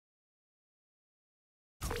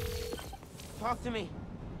Talk to me.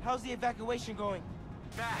 How's the evacuation going?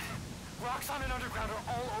 Bad. Rocks on and underground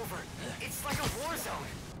are all over. It's like a war zone.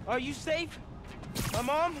 Are you safe? My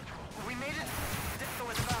mom? We made it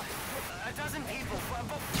with about a dozen people,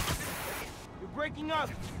 but... You're breaking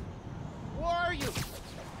up. Where are you?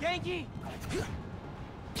 Yankee!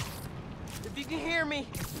 If you can hear me,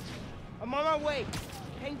 I'm on my way.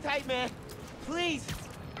 Hang tight, man. Please.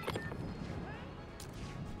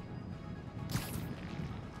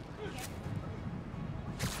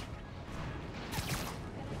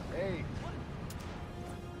 Hey.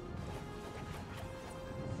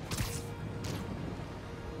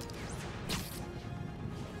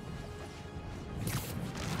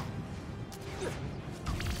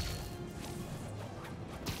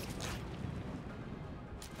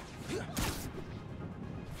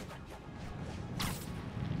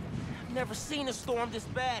 I've never seen a storm this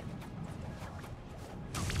bad.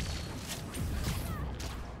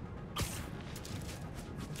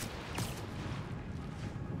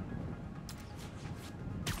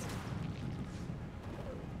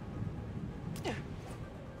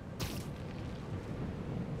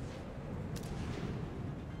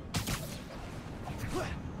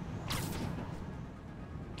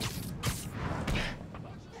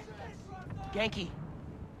 Genki,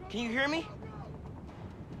 can you hear me?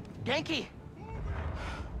 Genki!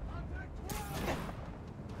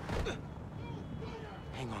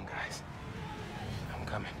 Hang on, guys. I'm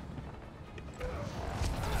coming.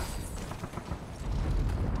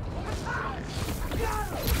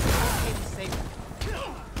 Okay, be safe.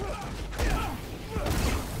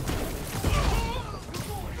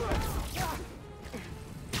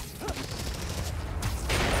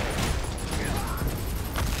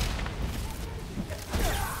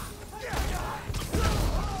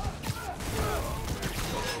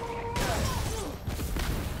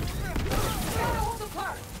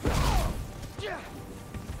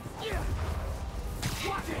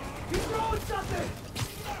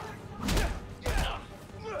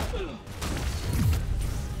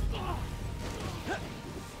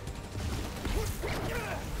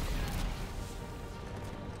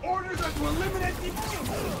 Orders are to eliminate the...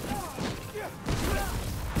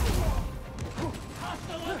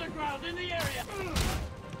 Hostile underground in the area!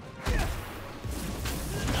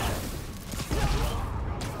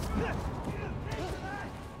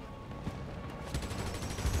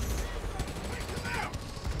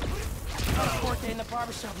 Forte and the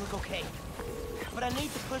barbershop look okay. But I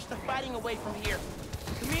need to push the fighting away from here.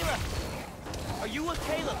 Camila! Are you with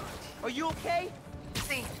Caleb? Are you okay?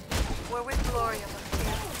 See, we're with Gloria, but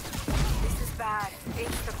this is bad.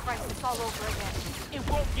 It's the crisis all over again. It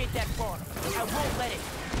won't get that far. I won't let it.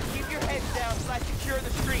 Keep your heads down so I secure the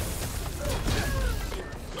street.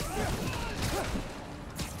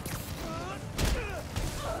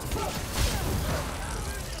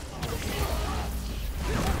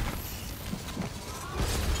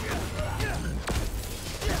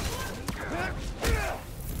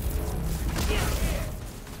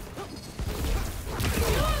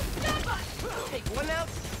 Take one out,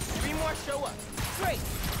 3 more show up. Great.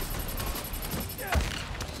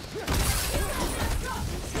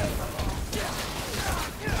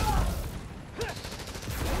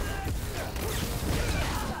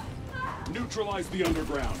 Neutralize the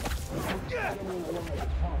underground.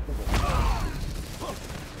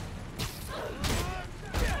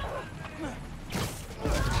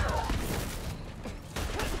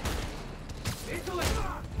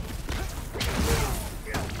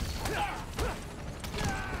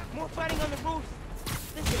 More fighting on the roof.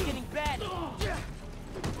 This is getting bad.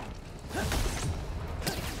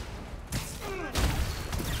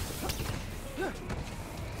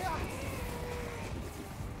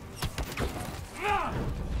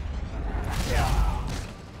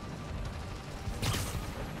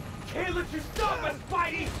 Can't let you stop us,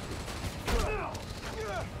 Spidey!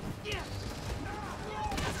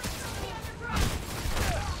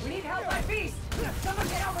 We need help by beast! Someone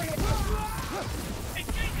get over here!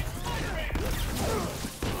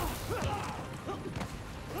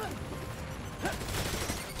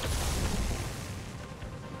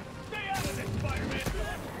 Stay out of this, Spider-Man!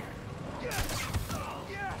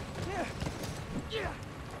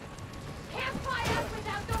 Can't fight us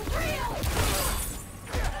without the real!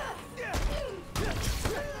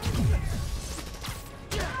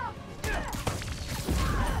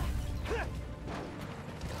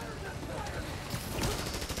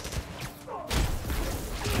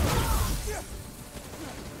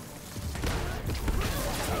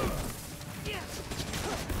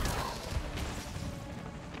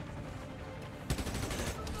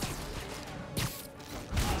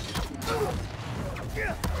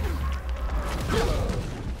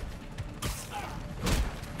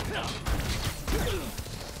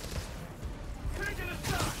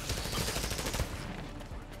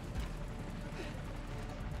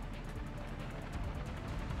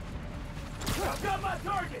 Got my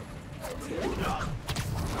target!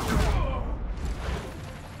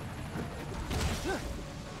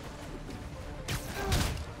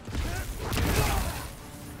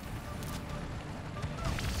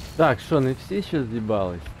 Так, що, не всі ще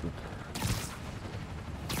з'їбались тут?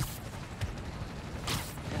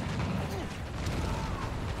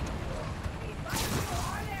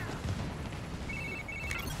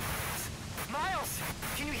 Miles,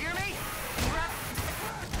 can you hear me?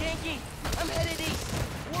 Yankee, I'm headed east.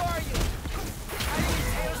 Where are you? I'm in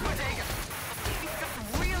Taylor's bodega. It got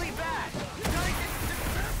really bad.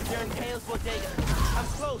 You're in Taylor's bodega. I'm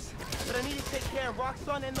close, but I need to take care of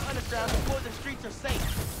Roxxon and the underground before the streets are safe.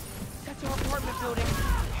 That's our apartment building.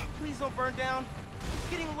 Please don't burn down.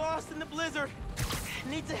 Getting lost in the blizzard.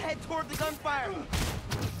 Need to head toward the gunfire.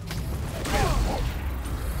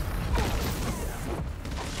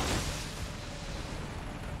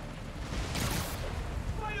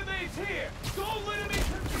 Spider-Man's here! Don't let him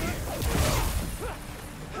interfere!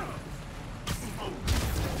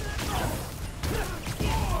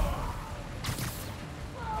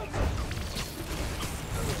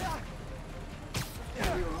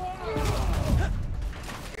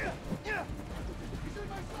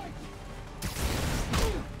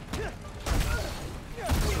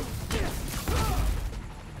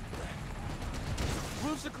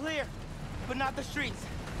 Roofs are clear, but not the streets.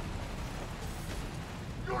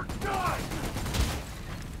 You're done!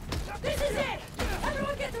 This is it!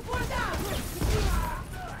 Everyone get to 4,000!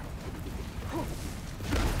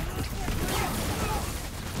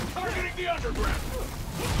 Targeting the underground!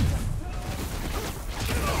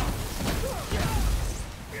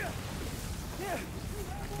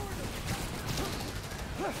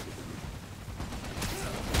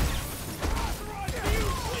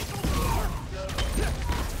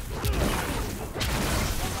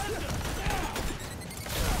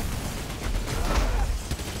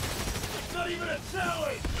 Not even a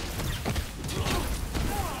Sally!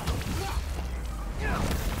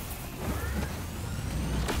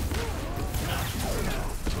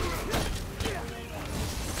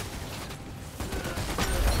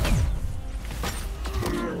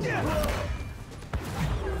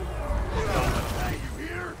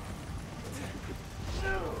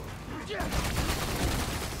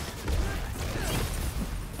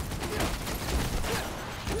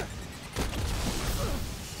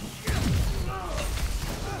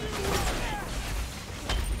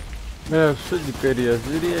 Що дикарі,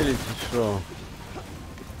 озверели чи що?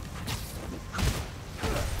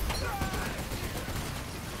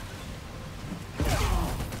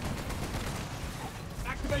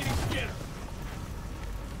 Activating scanner!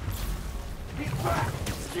 Get back!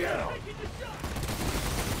 Scanner!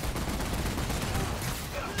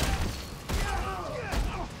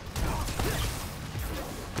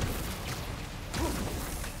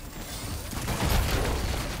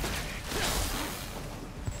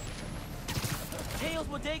 Tails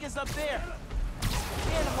Bodega's up there.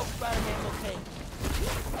 Man, I hope Spider-Man's okay.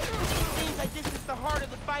 Seems like this is the heart of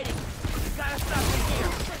the fighting. We gotta stop him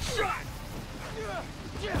here. Shot!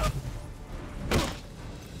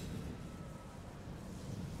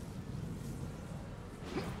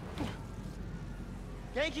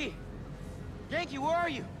 Yankee! Yankee, where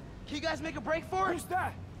are you? Can you guys make a break for it? Who's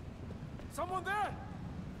that? Someone there?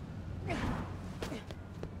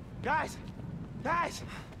 Guys! Guys!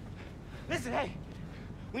 Listen, hey!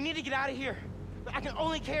 We need to get out of here. But I can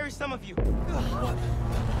only carry some of you.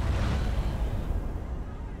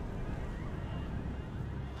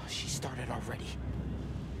 Oh, she started already.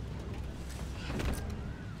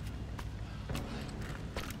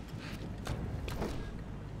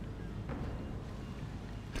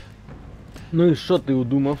 Ну і що ти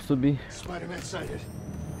удумав собі? Spider-Man sighted.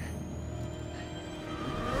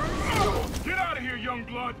 Get out of here, young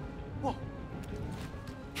blood!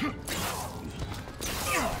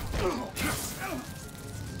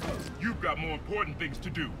 You've got more important things to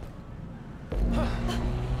do.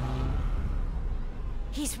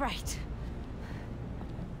 He's right.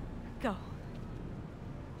 Go.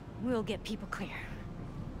 We'll get people clear.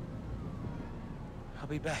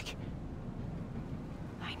 I'll be back.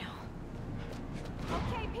 I know.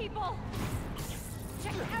 Okay, people!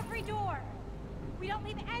 Check every door! We don't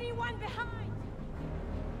leave anyone behind!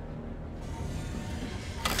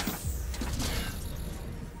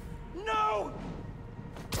 No!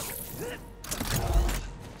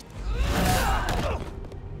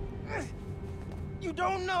 You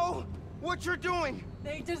don't know what you're doing!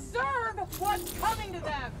 They deserve what's coming to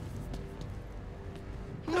them!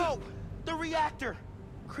 No! The reactor!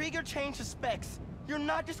 Krieger changed the specs. You're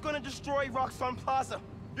not just gonna destroy Roxxon Plaza.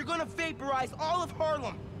 You're gonna vaporize all of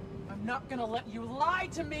Harlem. I'm not gonna let you lie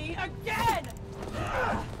to me again!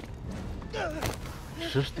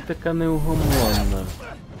 Що ж ти така неугомонна?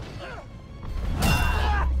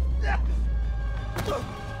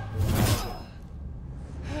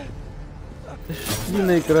 Ти ж твій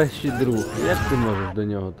найкращий друг. Як ти можеш до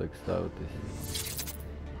нього так ставитись?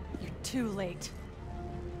 You're too late.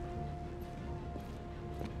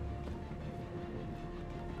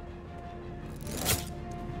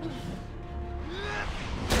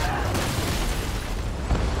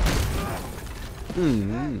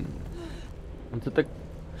 Це так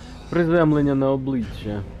приземлення на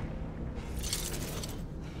обличчя.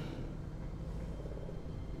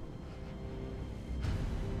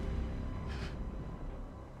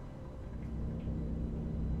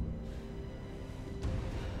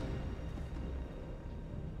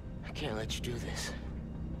 I can't let you do this.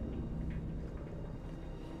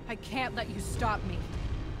 I can't let you stop me.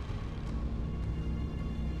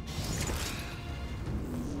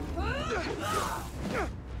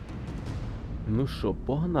 Ну що,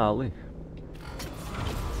 погнали.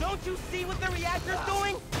 Don't you see what the reactor's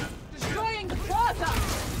doing? Destroying the plaza!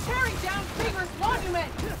 Tearing down Krieger's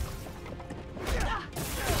monument!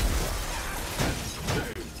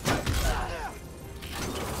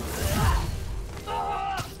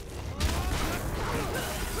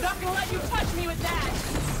 Not gonna let you touch me with that!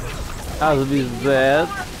 As with that.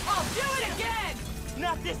 I'll do it again!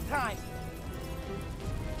 Not this time.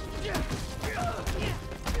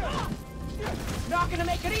 Not gonna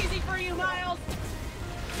make it easy for you, Miles!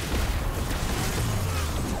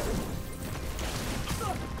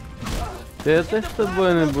 Я теж з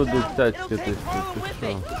тобою не буду цяцькатись, ти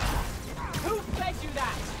що? Who fed you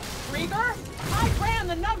that? Krieger? I ran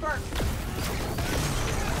the numbers!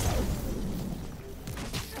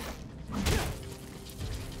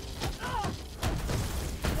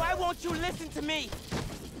 Why won't you listen to me?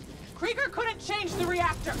 Krieger couldn't change the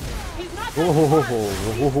reactor! He's not Oh, that ho, ho, smart!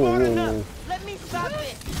 ho, He's ho, ho, smart ho. enough. Let me stop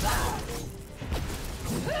this.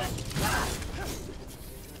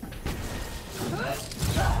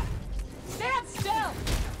 Stand still!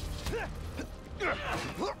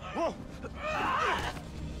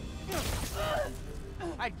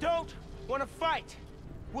 I don't want to fight.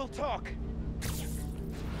 We'll talk.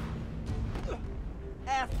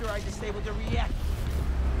 After I disable the reactor.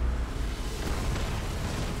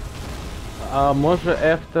 А може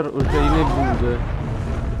Ефтер уже і не буде.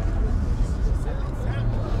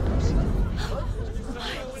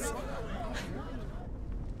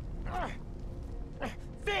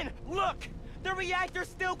 Finn, look! The reactor's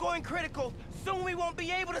still going critical. Soon we won't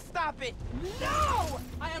be able to stop it. No!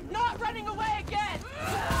 I am not running away again!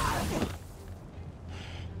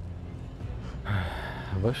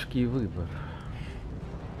 Важкий вибір.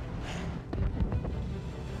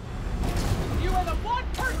 You are the one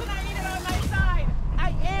person I needed on my side! I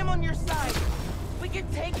am on your side. We can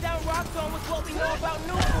take down Roxxon with what we know about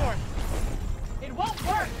Newborn. It won't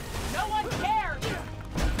work! No one cares!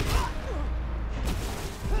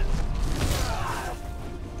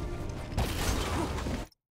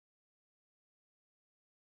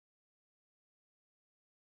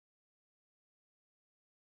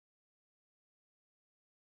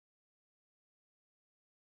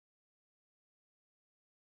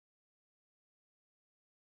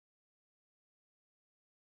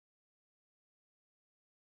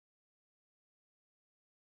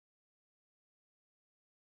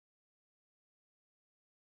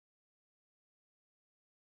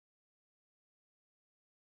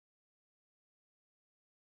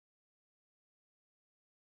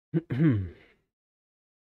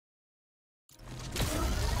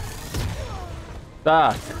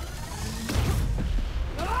 Так,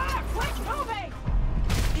 Quit moving!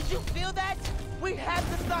 Did you feel that? We have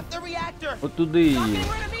to stop the reactor. отуди Not її.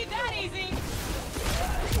 getting rid of me that easy!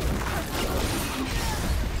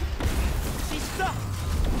 She's stuck.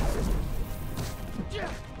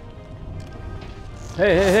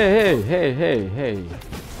 Гей, гей, гей, гей, гей, гей.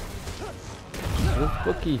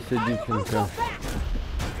 Заспокійся, дівчинка.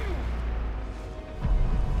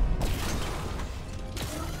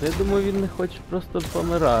 Я думаю, він не хоче просто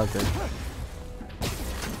помирати.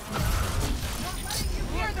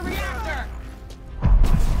 Near the reactor!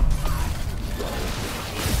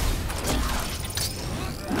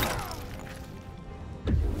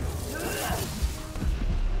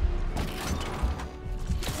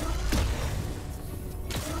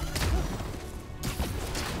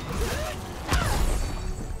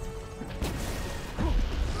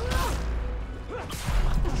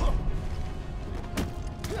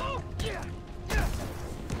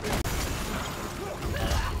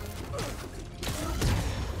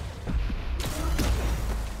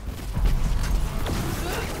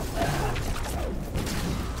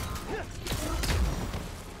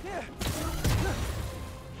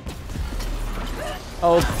 А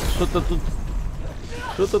от що-то тут...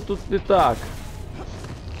 Що-то тут не так.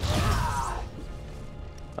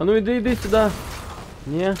 А ну іди сюди.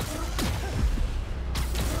 Ні.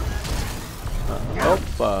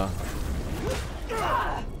 Опа.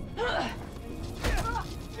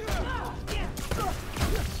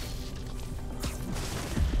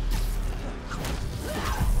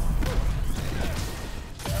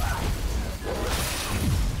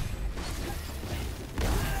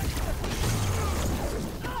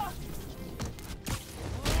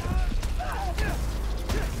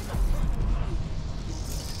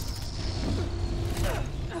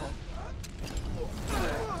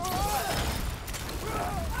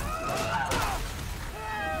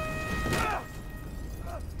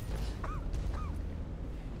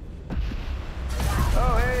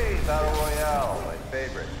 Oh, hey, Battle Royale, my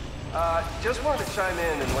favorite. Just wanted to chime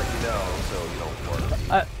in and let you know, so you don't worry.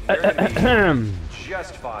 You're gonna be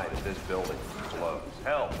just fine if this building blows.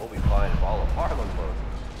 Hell, we'll be fine if all of Harlem blows.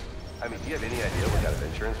 I mean, do you have any idea what kind of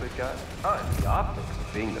insurance we've got? The optics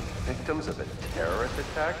of being the victims of a terrorist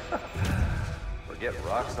attack? Forget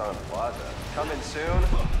Roxxon Plaza. Coming soon,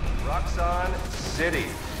 Roxxon City.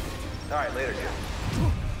 All right, later, Jim.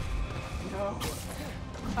 No.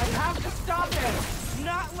 I have to stop this.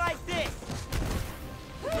 Not like this!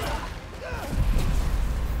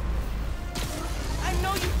 I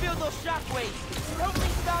know you feel those shockwaves. Help me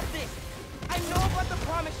stop this. I know about the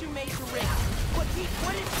promise you made to Rick, but he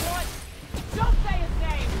wouldn't want... Don't say his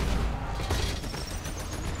name.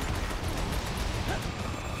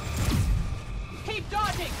 Keep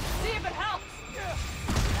dodging. See if it helps.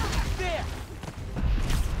 There!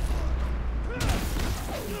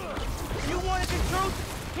 You wanted the truth?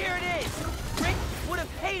 Here it is! Rick would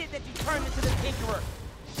have hated that you turned into the Tinkerer.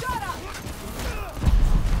 Shut up.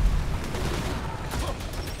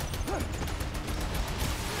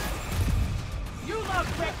 You love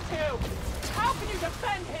Rick too. How can you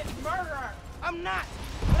defend his murderer? I'm not,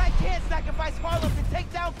 but I can't sacrifice Harlem to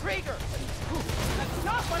take down Krieger. That's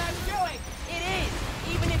not what I'm doing. It is,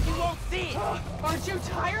 even if you won't see it. Aren't you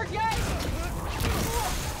tired yet?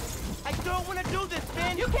 I don't want to do this,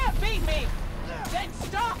 Finn. You can't beat me. Then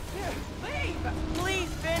stop. Leave. Please,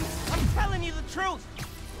 Finn. I'm telling you the truth.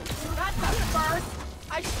 That's a first.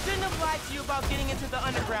 I shouldn't have lied to you about getting into the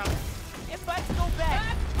underground. If I go back...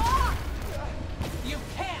 Back off. You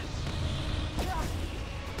can't.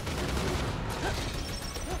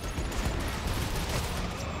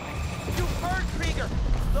 You heard Krieger.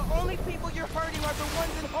 The only people you're hurting are the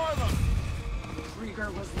ones in Harlem.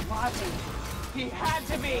 Krieger was lying. He had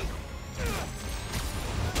to be.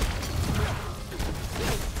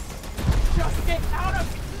 Just get out of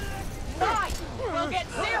sight. We'll get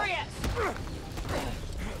serious.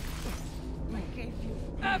 I gave you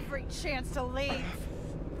every chance to leave.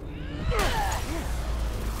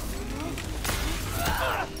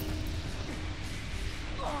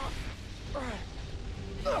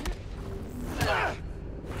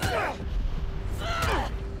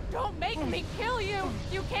 Don't make me kill you.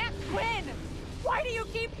 You can't win. Why do you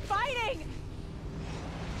keep fighting?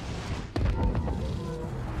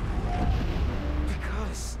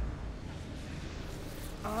 Because...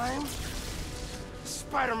 I'm...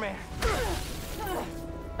 Spider-Man.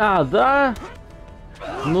 А, да?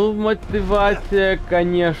 Ну, мотивація,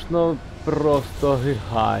 конечно, просто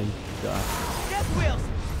гігантська. Death wheels.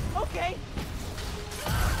 Okay.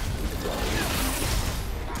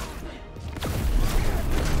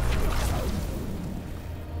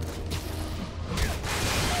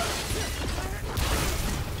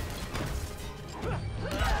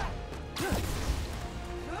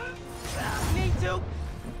 Need to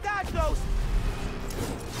dodge those.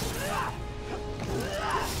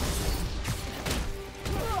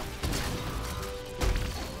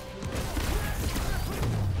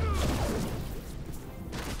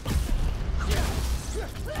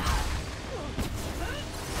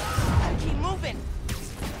 Keep moving.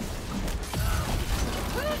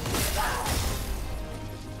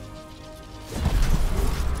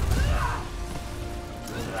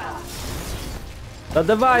 Та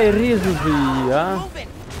давай, ріжи же її, а? Moving.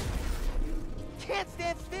 Can't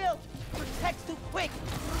stand still. Protect's too quick.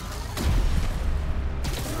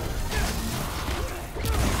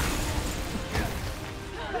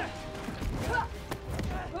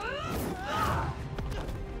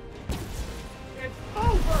 It's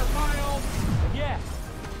over, Miles. Yeah,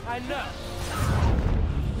 I know.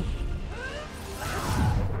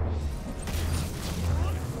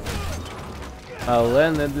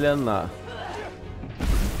 Але не для нас.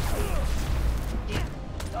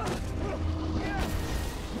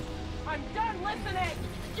 I'm done listening.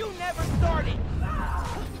 You never started.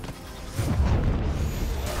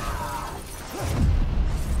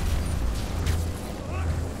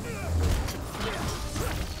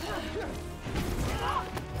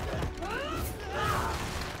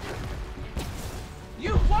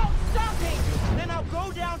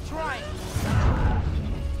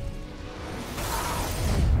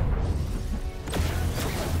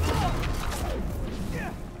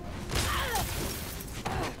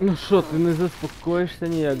 Ну що, ти не заспокоїшся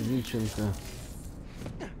ніяк, дівчинка?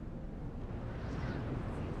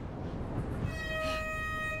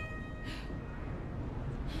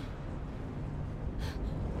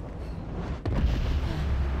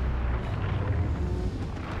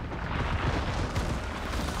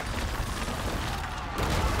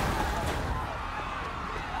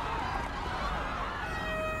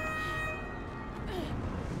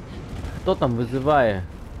 Хто там визиває?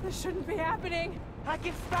 This shouldn't be happening. I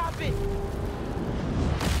can stop it.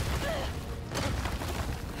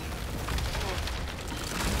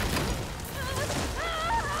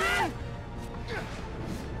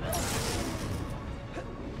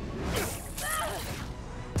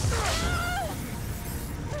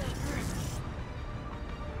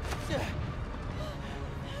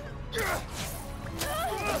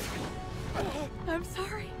 I'm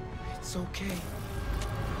sorry. It's okay.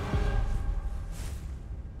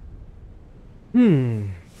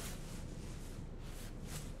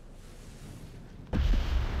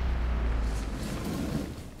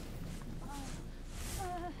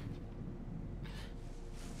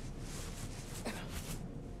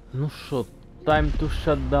 Ну що, time to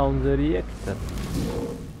shut down the reactor.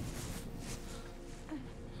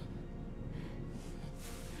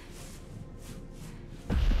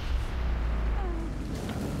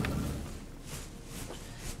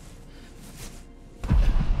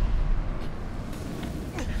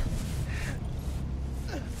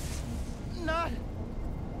 Not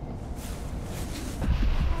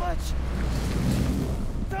much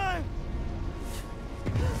time.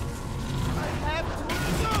 I have to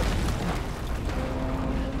go.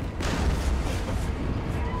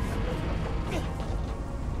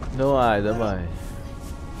 Давай, давай.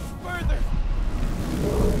 Further.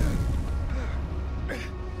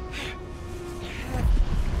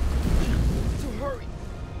 To hurry.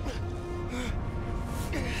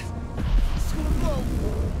 It's gonna blow.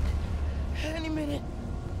 Any minute.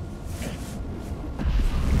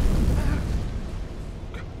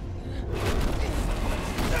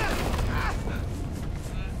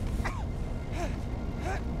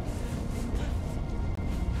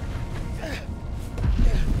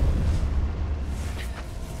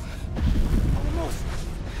 Almost.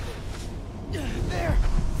 There.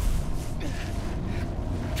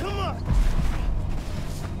 Come on.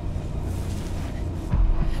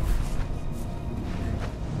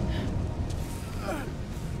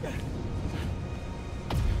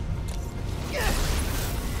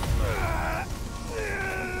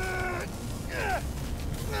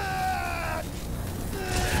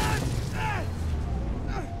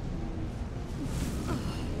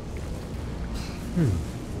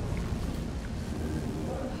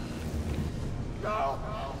 No!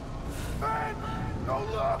 Man! No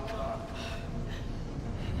look!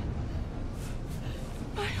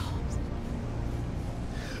 My arms.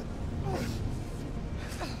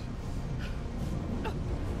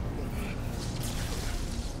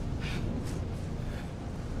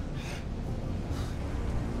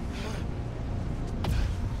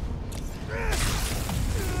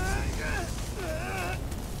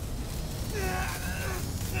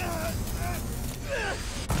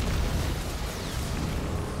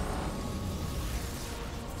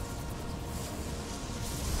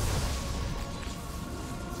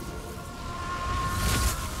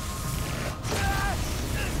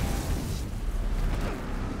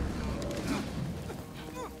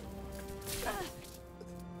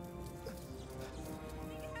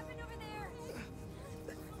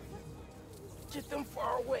 Get them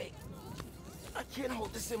far away. I can't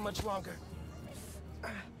hold this in much longer.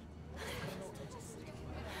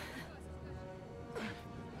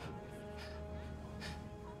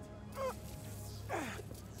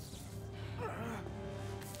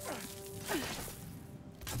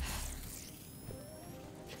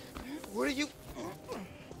 What are you...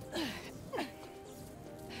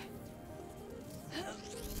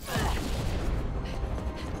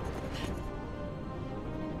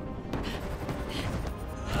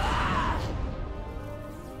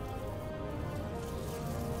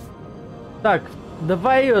 Так,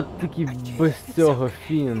 давай от таки без цього,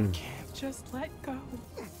 Фін. Just let go.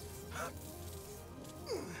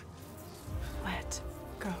 Let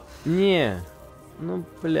go. Ні. Ну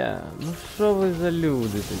бля, ну що ви за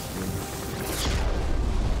люди такі?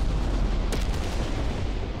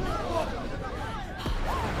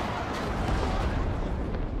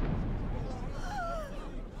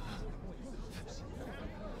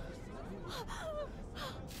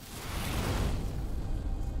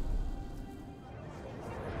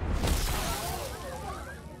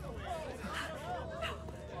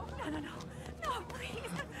 No,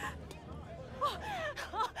 please.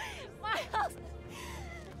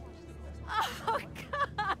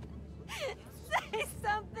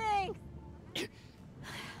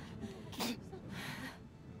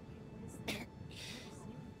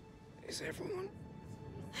 Is everyone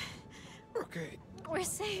okay? We're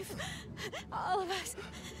safe. All of us.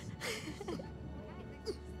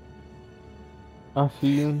 I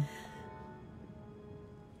feel.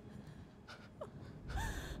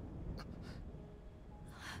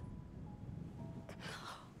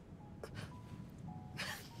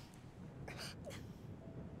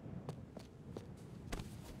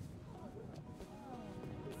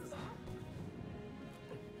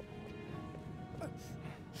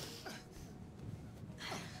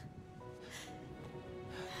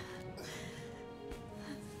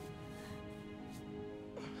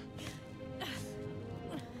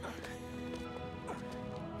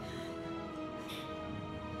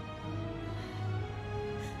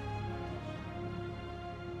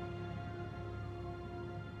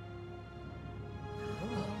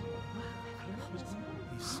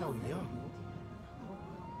 He's so young.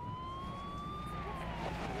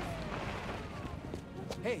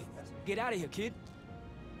 Hey, get out of here, kid.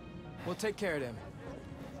 We'll take care of them.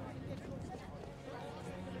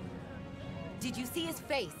 Did you see his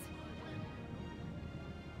face?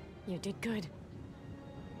 You did good,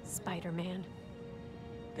 Spider-Man.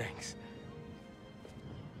 Thanks.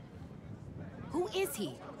 Who is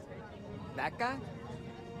he? That guy?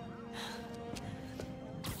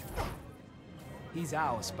 He's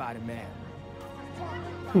our Spider-Man.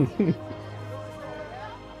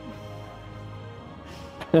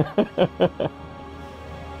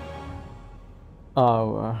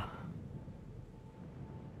 Our.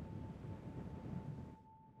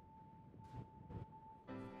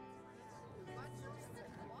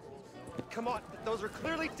 Come on, those are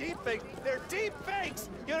clearly deep fakes. They're deep fakes.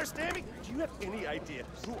 You understand me? Do you have any idea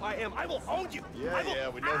who I am? I will own you. Yeah,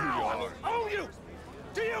 we know who you I are. will own you.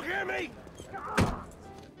 Do you hear me?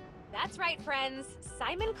 That's right, friends.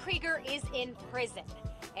 Simon Krieger is in prison.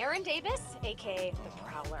 Aaron Davis, aka the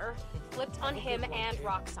Prowler, flipped on him and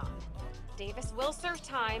Roxxon. Davis will serve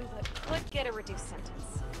time, but could get a reduced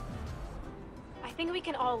sentence. I think we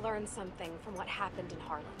can all learn something from what happened in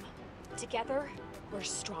Harlem. Together, we're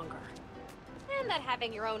stronger. And that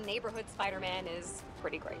having your own neighborhood Spider-Man is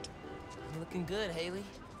pretty great. Looking good, Haley.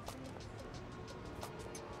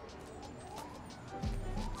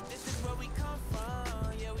 This is where we come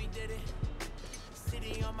from, yeah, we did it.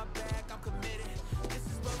 City on my back, I'm committed. This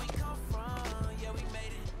is where we come from, yeah, we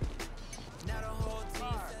made it. Now the whole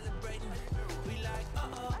team celebrating. We like,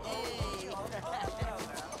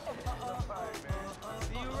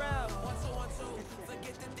 See you around. 1, 2, 1, 2.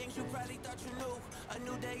 Forget the things you probably thought you knew. A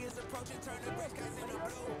new day is approaching, turn the gray skies into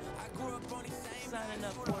blue. I grew up on these same signing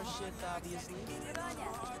up for shit, obviously.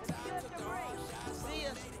 See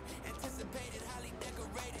ya. Anticipated, highly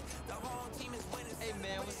decorated. The whole team is winning. Hey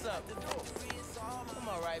man, what's up? I'm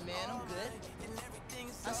alright, man. I'm good.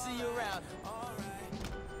 I'll see you around.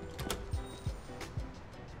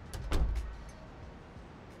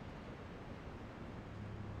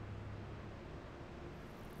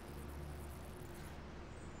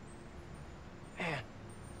 Man,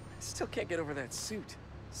 I still can't get over that suit.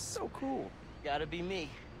 So cool. Gotta be me.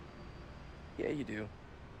 Yeah, you do.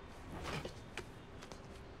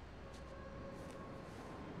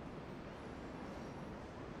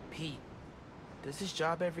 Pete, does this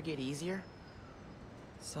job ever get easier?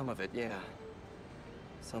 Some of it, yeah.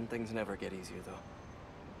 Some things never get easier, though.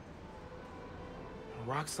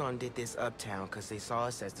 Roxxon did this uptown because they saw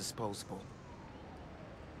us as disposable.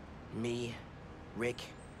 Me, Rick,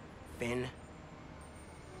 Finn,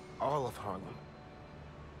 all of Harlem.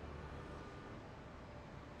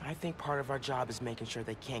 I think part of our job is making sure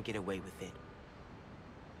they can't get away with it.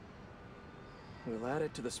 We'll add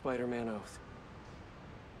it to the Spider-Man oath.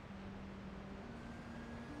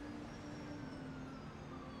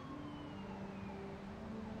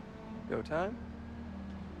 Go time?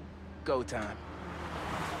 Go time.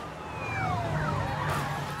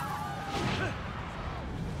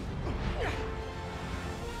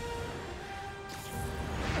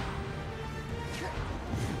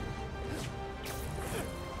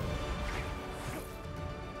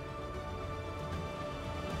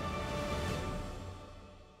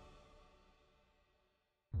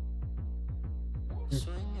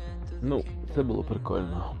 Ну, це було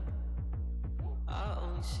прикольно.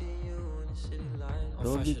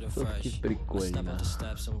 100% прикольно.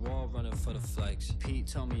 Pete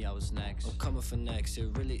told me I was next. I'm coming for next.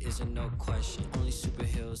 It really isn't no question. Only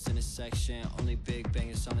superheroes in a section. Only big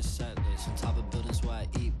bangers on the set list. On top of buildings where I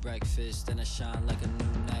eat breakfast. Then I shine like a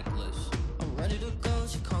new necklace. I'm ready to go.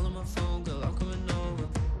 She calling my phone, girl. I'm coming over.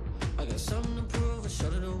 I got something to prove. I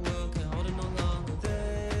showed her the world. Can't hold it no longer.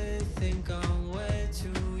 They think I'm way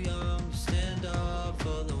too young to stand up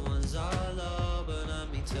for the ones I love, but let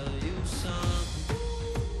me tell you.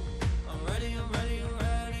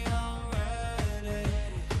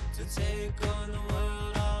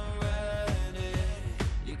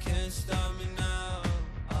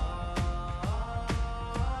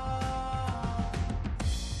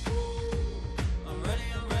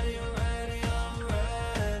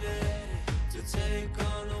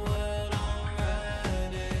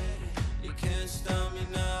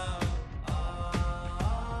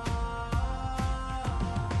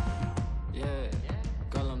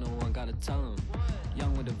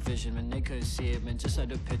 a vision, man, they couldn't see it, man, just let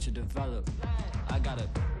the picture develop. I gotta,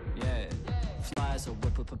 yeah, fly as a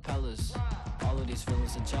whip with propellers. All of these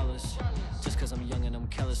feelings are jealous. Just cause I'm young and I'm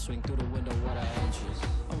careless, swing through the window, what I interest.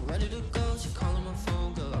 I'm ready to go, she calling my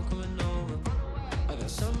phone, girl, I'm coming over. I got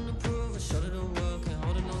something to prove, I showed it the world, can't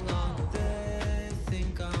hold it no longer. They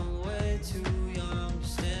think I'm way too young to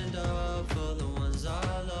stand up for the ones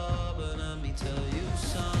I love, but let me tell you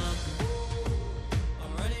something.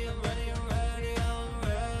 I'm ready, I'm ready, I'm ready, I'm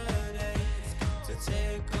ready to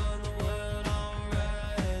take on the world, I'm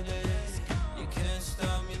ready. You can't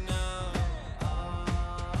stop me now.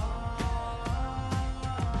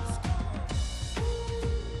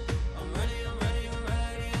 I'm ready, I'm ready, I'm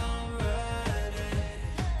ready, I'm ready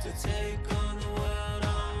to take on the world,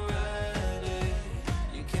 I'm ready.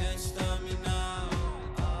 You can't stop me now.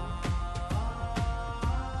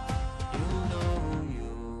 You know who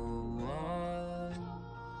you are.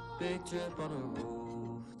 Big drip on a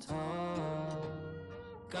rooftop.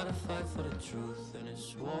 Gotta fight for the truth in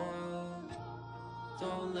this war.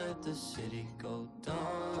 Don't let the city go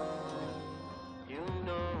dark. You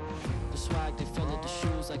know the swag, they feel it, the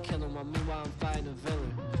shoes like kill 'em. While meanwhile I'm fighting a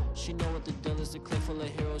villain. She know what the deal is, the clip full of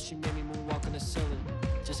heroes. She made me moonwalk on the ceiling.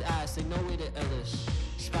 Just ask, they know we the illest.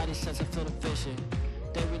 Spidey sense, I feel the vision.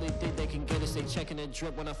 They really think they can get us. They checking the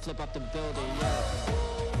drip when I flip off the building, yeah.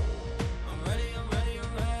 I'm ready, I'm ready,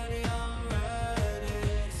 I'm ready, I'm ready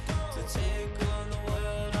to take on the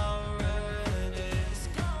world, I'm ready.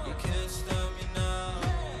 You can't stop me now.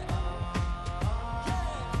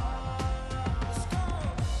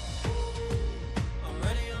 I'm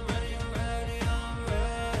ready, I'm ready, I'm ready, I'm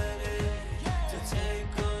ready to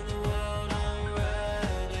take on the world, I'm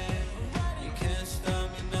ready. You can't stop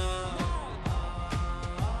me now.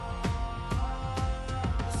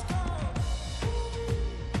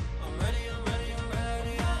 I'm ready, I'm ready, I'm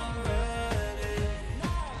ready, I'm ready.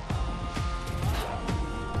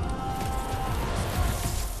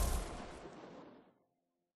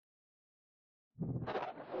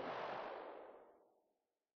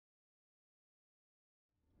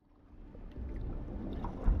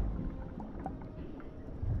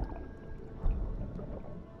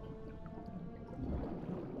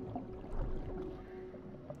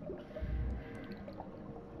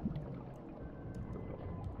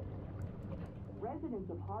 Residents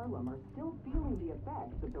of Harlem are still feeling the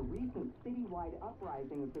effects of the recent citywide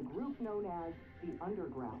uprising of the group known as the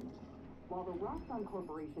Underground. While the Roxxon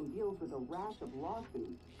Corporation deals with a rash of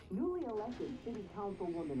lawsuits, newly elected City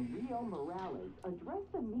Councilwoman Rio Morales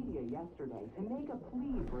addressed the media yesterday to make a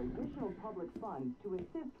plea for additional public funds to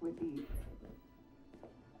assist with the...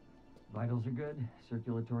 Vitals are good,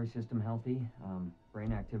 circulatory system healthy,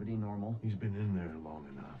 brain activity normal. He's been in there long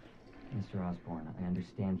enough. Mr. Osborne, I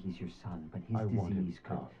understand he's your son, but his want him disease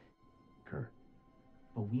could... out. Kurt.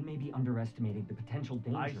 But we may be underestimating the potential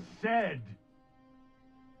danger. I said,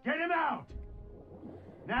 get him out!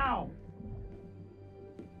 Now!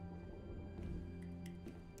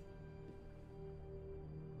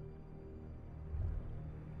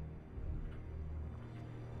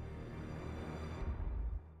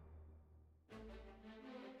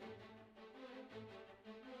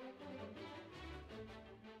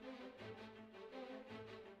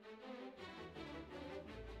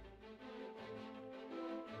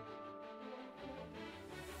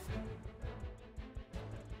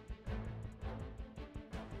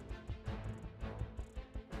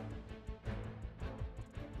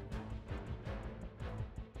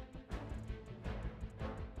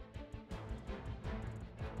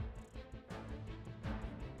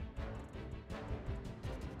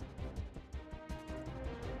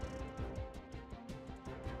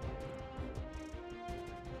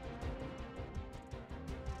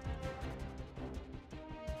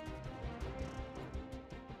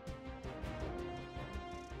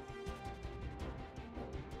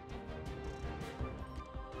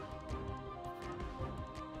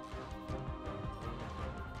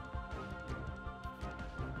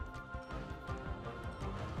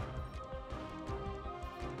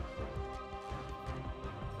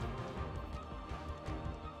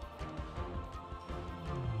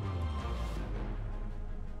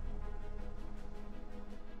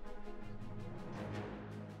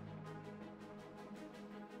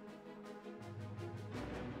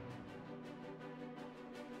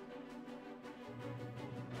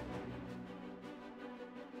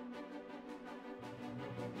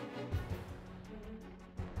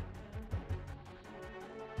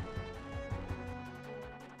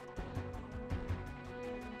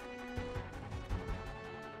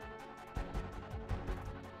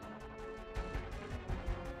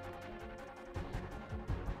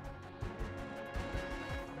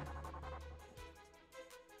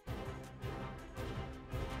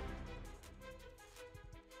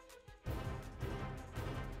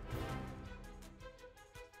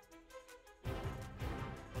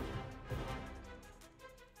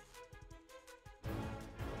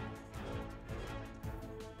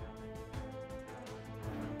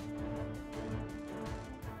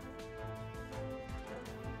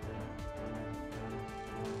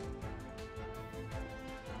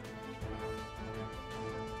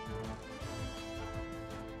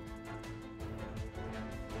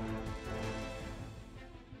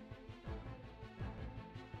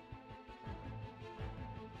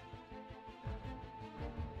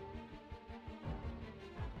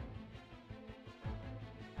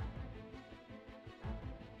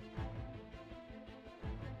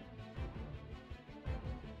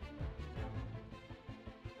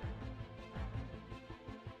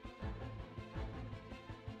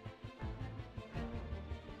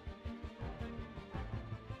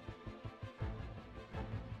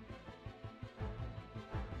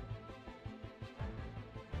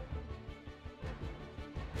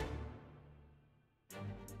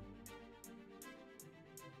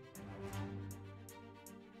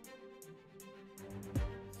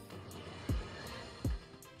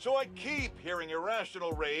 So I keep hearing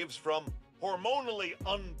irrational raves from hormonally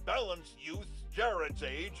unbalanced youth Jared's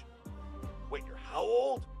age. Wait, you're how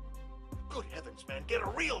old? Good heavens, man, get a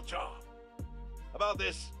real job! About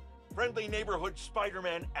this friendly neighborhood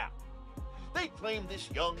Spider-Man app. They claim this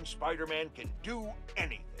young Spider-Man can do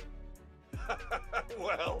anything.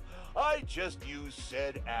 Well, I just used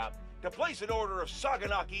said app to place an order of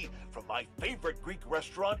saganaki from my favorite Greek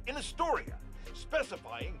restaurant in Astoria,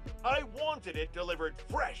 specifying I wanted it delivered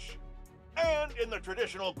fresh and in the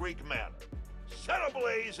traditional Greek manner, set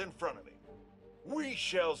ablaze in front of me. We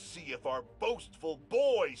shall see if our boastful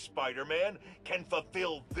boy Spider-Man can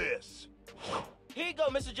fulfill this. Here you go,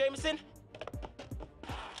 Mr. Jameson.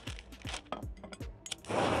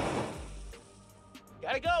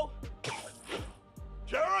 Gotta go.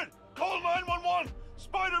 Jared, call 911!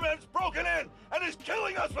 Spider-Man's broken in and is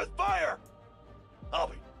killing us with fire! I'll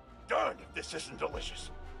be darned if this isn't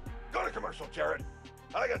delicious. Go to commercial, Jared.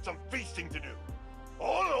 I got some feasting to do.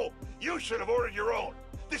 Oh no, you should have ordered your own.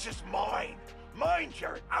 This is mine. Mine,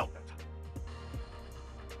 Jared. Out.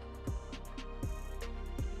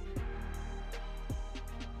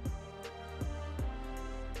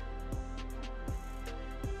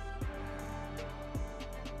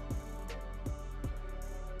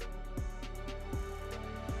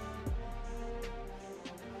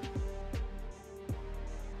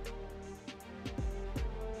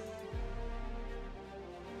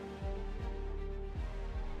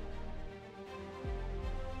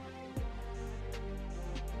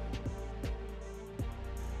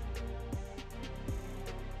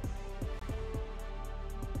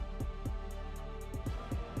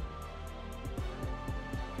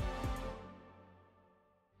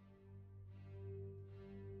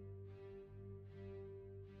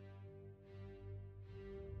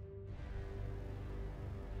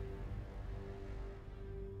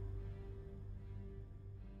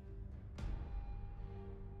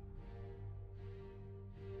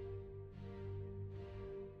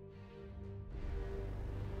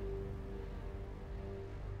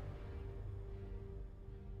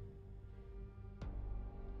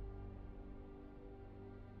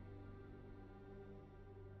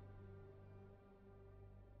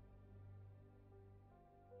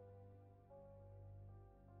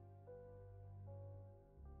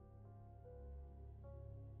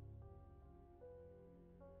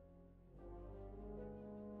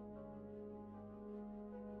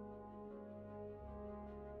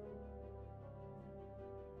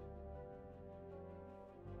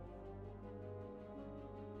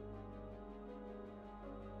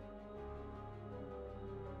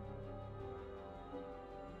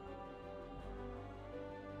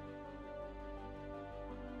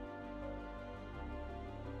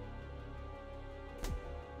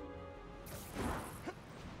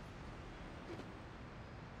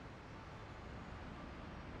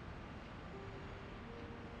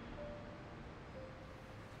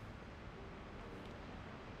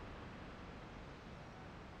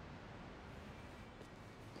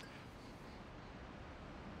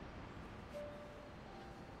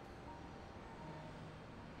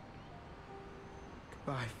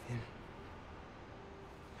 Bye, Finn.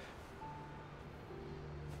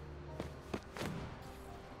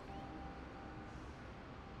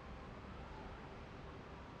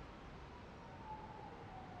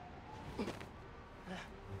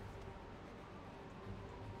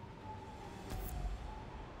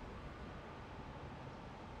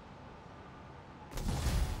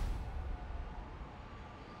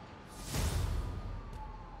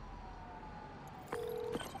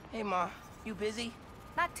 Hey, Ma. You busy?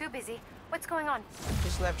 Not too busy. What's going on?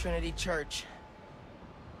 Just left Trinity Church.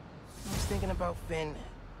 I was thinking about Finn.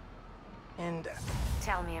 And...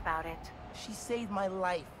 Tell me about it. She saved my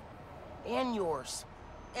life. And yours.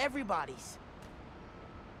 Everybody's.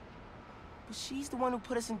 But she's the one who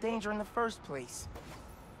put us in danger in the first place.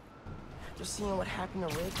 After seeing what happened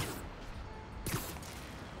to Rick...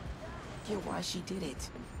 I get why she did it.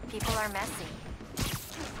 People are messy.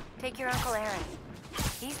 Take your Uncle Aaron.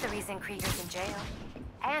 He's the reason Krieger's in jail.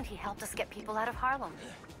 And he helped us get people out of Harlem.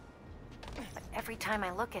 But every time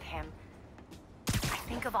I look at him, I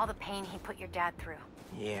think of all the pain he put your dad through.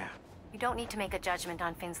 Yeah. You don't need to make a judgment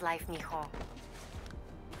on Finn's life, mijo.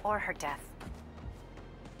 Or her death.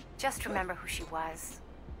 Just remember who she was,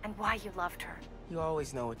 and why you loved her. You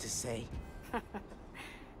always know what to say.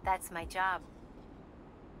 That's my job.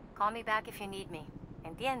 Call me back if you need me.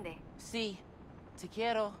 Entiende? Sí. Te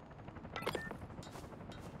quiero.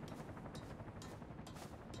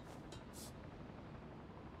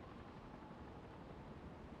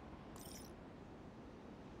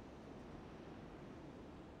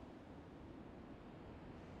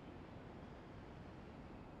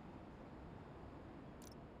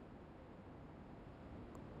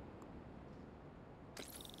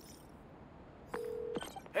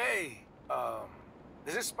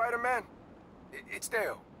 Is this Spider-Man? It's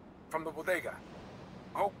Dale, from the bodega.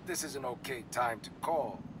 Hope this is an okay time to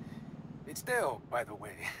call. It's Dale, by the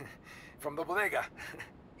way, from the bodega.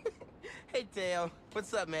 Hey, Dale.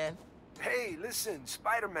 What's up, man? Hey, listen,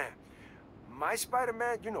 Spider-Man. My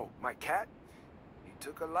Spider-Man, you know, my cat, he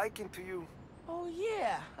took a liking to you. Oh,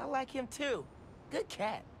 yeah. I like him, too. Good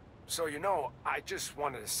cat. So, you know, I just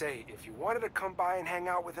wanted to say, if you wanted to come by and hang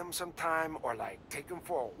out with him sometime, or, like, take him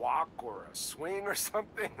for a walk or a swing or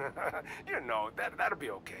something, you know, that'll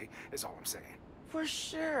be okay, is all I'm saying. For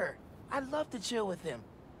sure. I'd love to chill with him.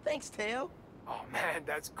 Thanks, Tail. Oh, man,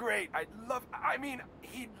 that's great. I mean,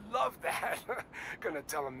 he'd love that. Gonna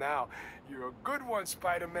tell him now. You're a good one,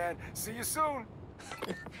 Spider-Man. See you soon.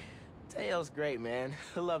 Tail's great, man.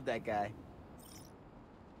 I love that guy.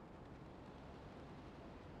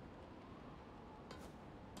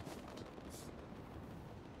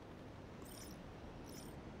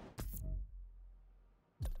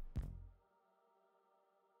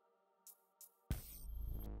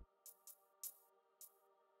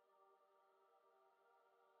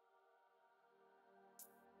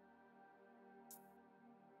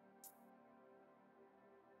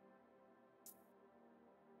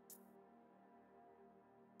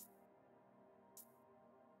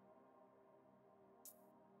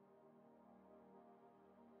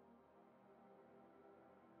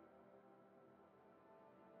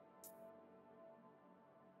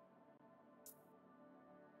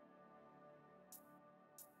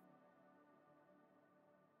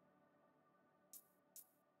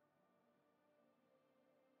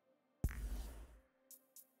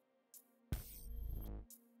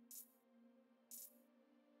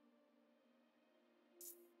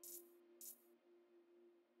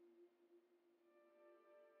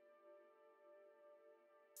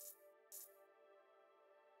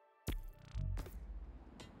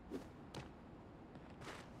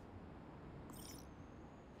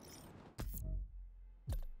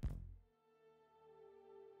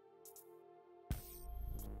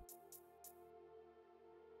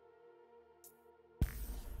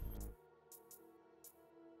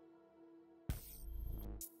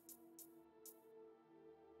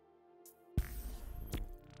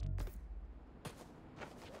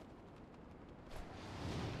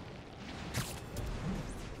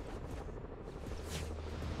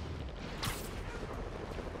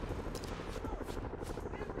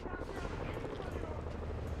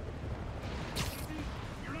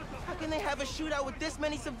 How can they have a shootout with this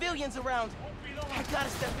many civilians around? I gotta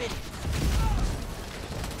step in.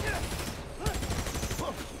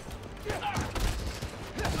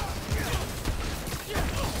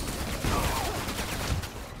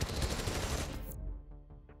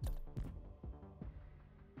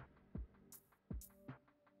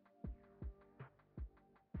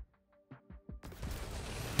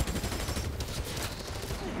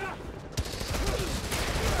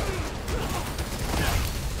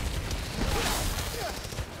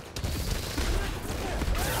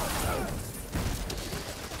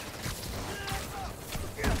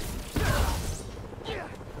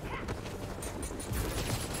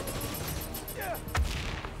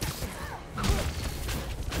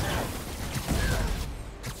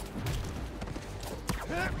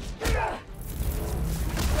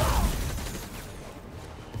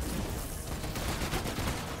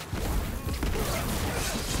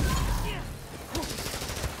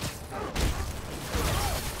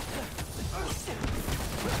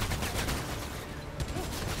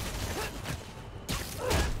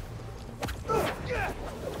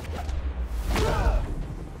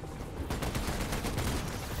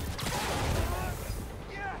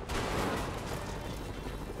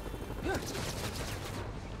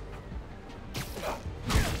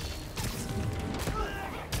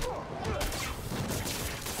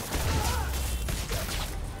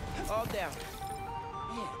 All down.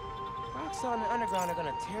 Yeah, Roxxon and Underground are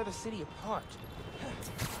gonna tear the city apart.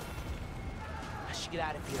 I should get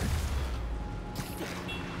out of here.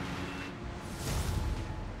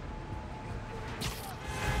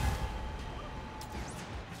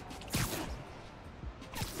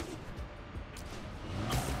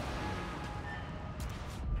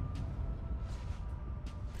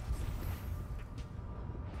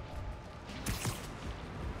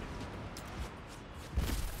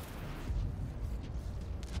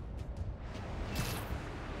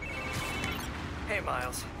 Hey,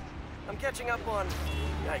 Miles. I'm catching up on,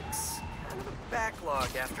 yikes, kind of a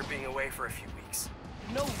backlog after being away for a few weeks.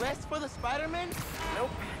 No rest for the Spider-Man? Nope.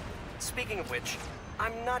 Speaking of which,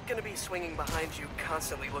 I'm not gonna be swinging behind you,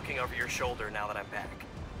 constantly looking over your shoulder now that I'm back.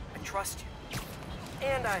 I trust you.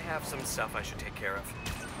 And I have some stuff I should take care of.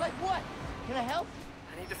 Like what? Can I help?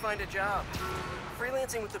 I need to find a job.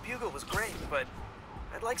 Freelancing with the Bugle was great, but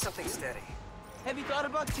I'd like something steady. Have you thought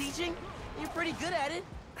about teaching? You're pretty good at it.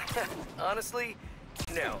 Honestly,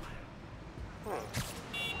 no.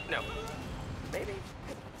 No. Maybe.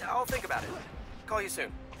 I'll think about it. Call you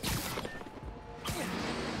soon.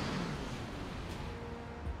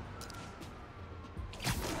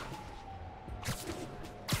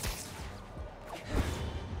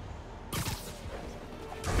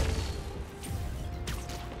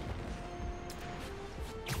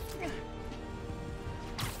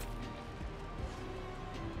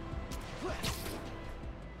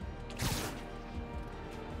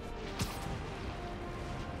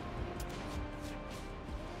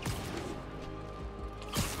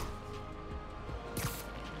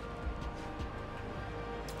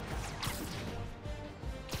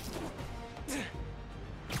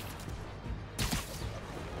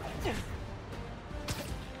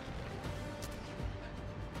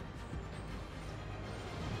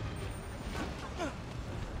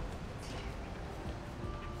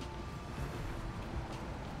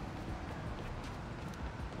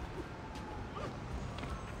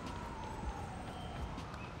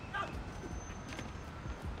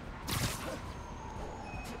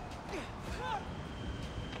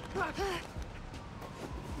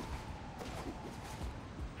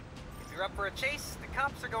 If you're up for a chase, the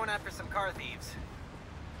cops are going after some car thieves.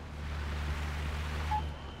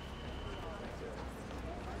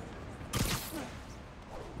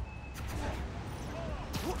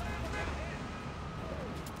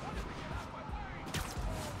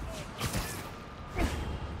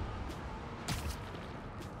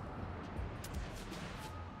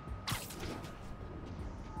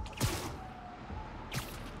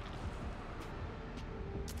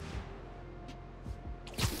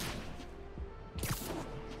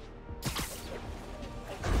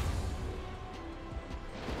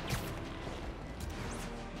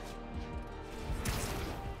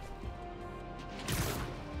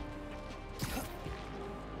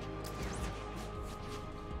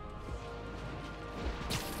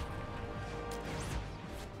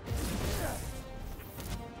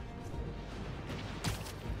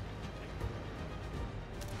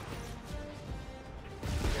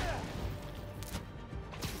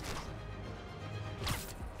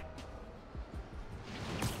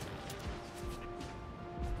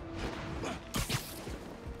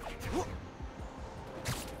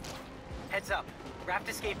 Heads up. Raft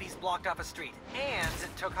escapees blocked off a street and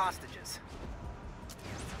took hostages.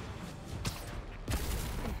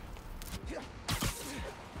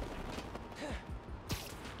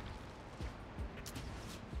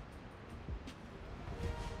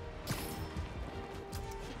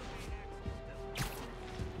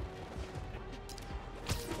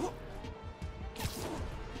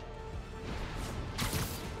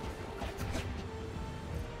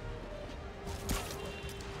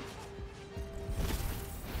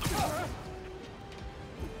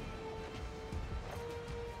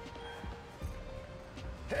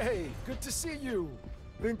 Hey, good to see you.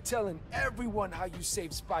 Been telling everyone how you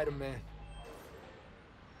saved Spider-Man.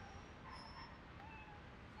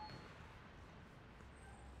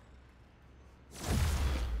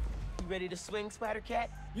 You ready to swing, Spider-Cat?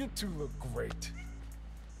 You two look great.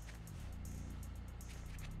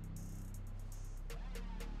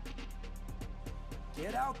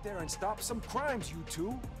 Get out there and stop some crimes, you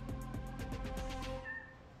two.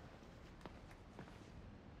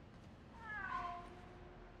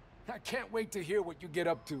 I can't wait to hear what you get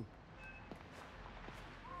up to.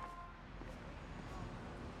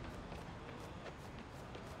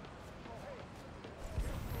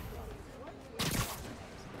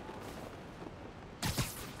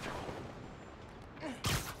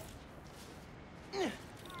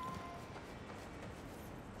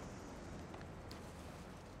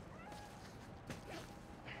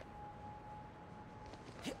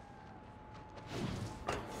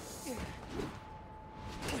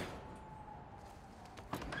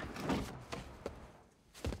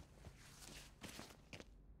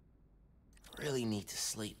 Really need to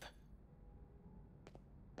sleep.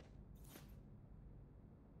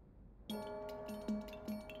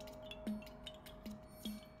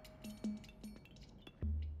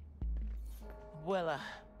 Well,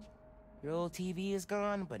 your old TV is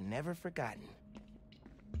gone, but never forgotten.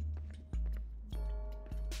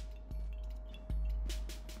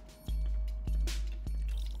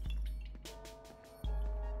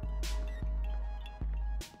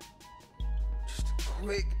 Just a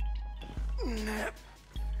quick nap.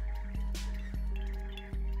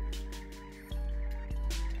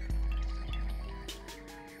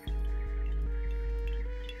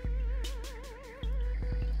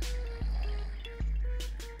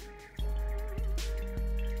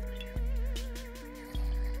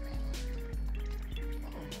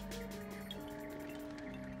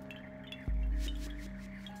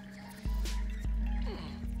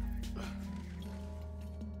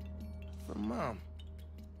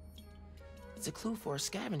 It's a clue for a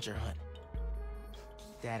scavenger hunt.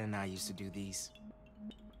 Dad and I used to do these.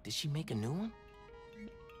 Did she make a new one?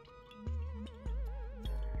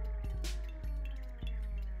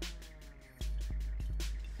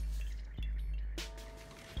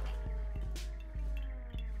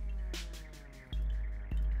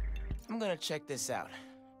 I'm gonna check this out.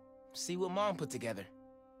 See what Mom put together.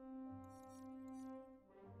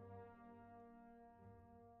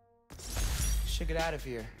 Should get out of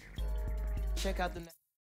here. Check out the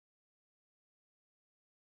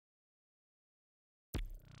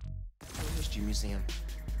History Museum.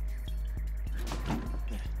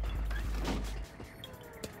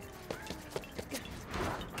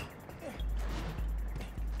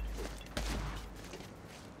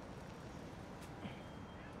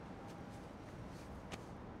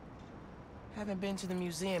 Haven't been to the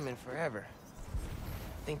museum in forever.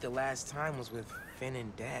 I think the last time was with Finn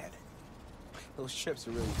and Dad. Those trips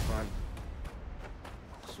are really fun.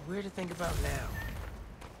 It's weird to think about now.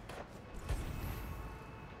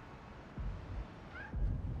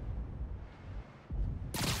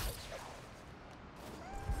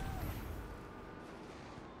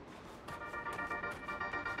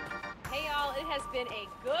 Hey y'all, it has been a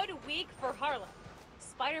good week for Harlem.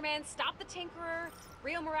 Spider-Man stopped the Tinkerer,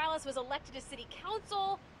 Rio Morales was elected to city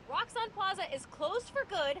council, Roxxon Plaza is closed for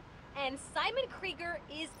good, and Simon Krieger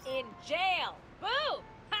is in jail. Boo!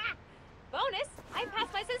 Ha! Bonus, I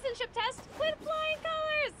passed my citizenship test with flying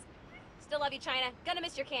colors! Still love you, China. Gonna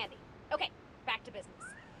miss your candy. Okay, back to business.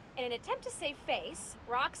 In an attempt to save face,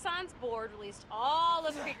 Roxxon's board released all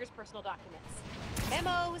of Krieger's personal documents.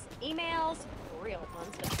 Memos, emails, real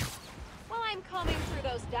fun stuff. While I'm combing through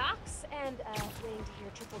those docs and waiting to hear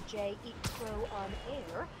Triple J eat crow on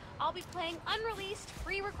air, I'll be playing unreleased,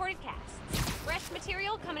 pre-recorded casts. Fresh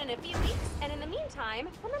material coming in a few weeks, and in the meantime,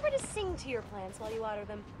 remember to sing to your plants while you water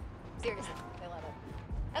them. Seriously, I love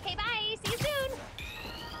it. Okay, bye! See you soon!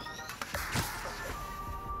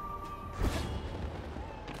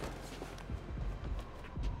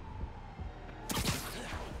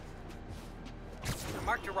 I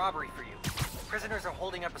marked a robbery for you. Prisoners are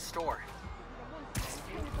holding up a store.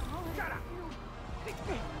 Shut up!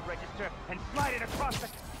 Register and slide it across the...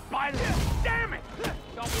 Damn it!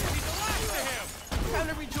 Don't be the last to him! Time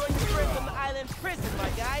to rejoin your friends on the island prison, my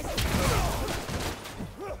guys!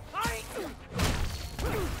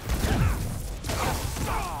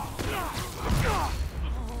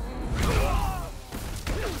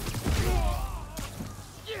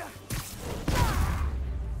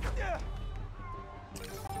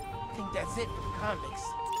 I think that's it for the convicts.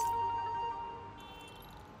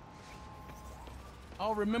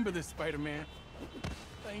 I'll remember this, Spider-Man.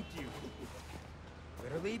 Thank you.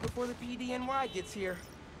 Better leave before the PDNY gets here.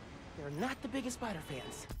 They're not the biggest Spider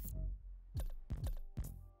fans.